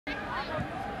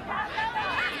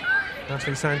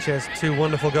Ashley Sanchez, 2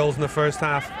 wonderful goals in the first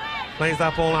half. Plays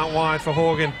that ball out wide for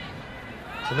Horgan.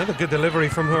 Another good delivery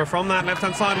from her from that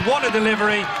left-hand side. What a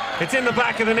delivery! It's in the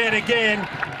back of the net again.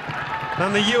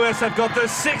 And the US have got their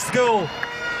 6th goal.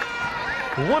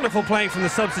 Wonderful play from the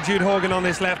substitute Horgan on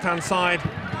this left-hand side.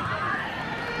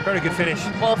 Very good finish.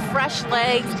 Well, fresh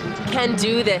legs can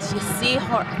do this. You see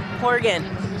Horgan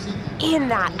in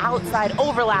that outside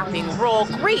overlapping roll.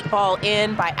 Great ball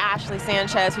in by Ashley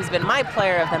Sanchez, who's been my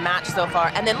player of the match so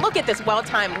far. And then look at this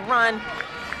well-timed run,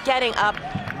 getting up,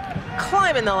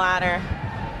 climbing the ladder.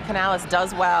 Canales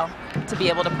does well to be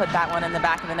able to put that one in the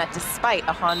back of the net despite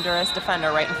a Honduras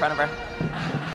defender right in front of her.